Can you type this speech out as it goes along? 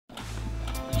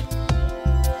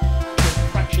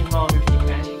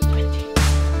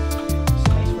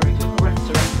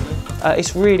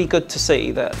It's really good to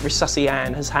see that Resusci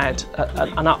Anne has had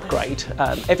an upgrade.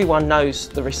 Everyone knows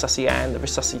the Resusci Anne, the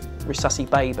Resusci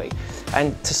baby,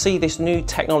 and to see this new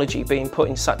technology being put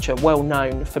in such a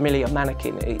well-known, familiar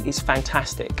mannequin is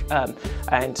fantastic.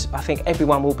 And I think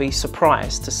everyone will be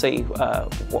surprised to see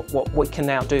what we can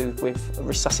now do with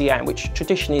Resusci Anne, which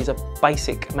traditionally is a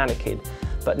basic mannequin,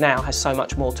 but now has so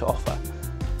much more to offer.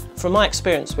 From my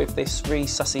experience with this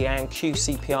Resusci Anne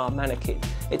QCPR mannequin,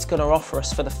 it's going to offer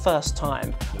us for the first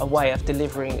time a way of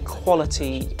delivering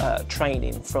quality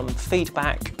training, from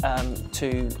feedback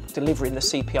to delivering the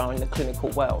CPR in the clinical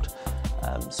world.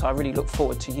 So I really look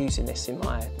forward to using this in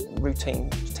my routine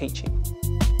teaching.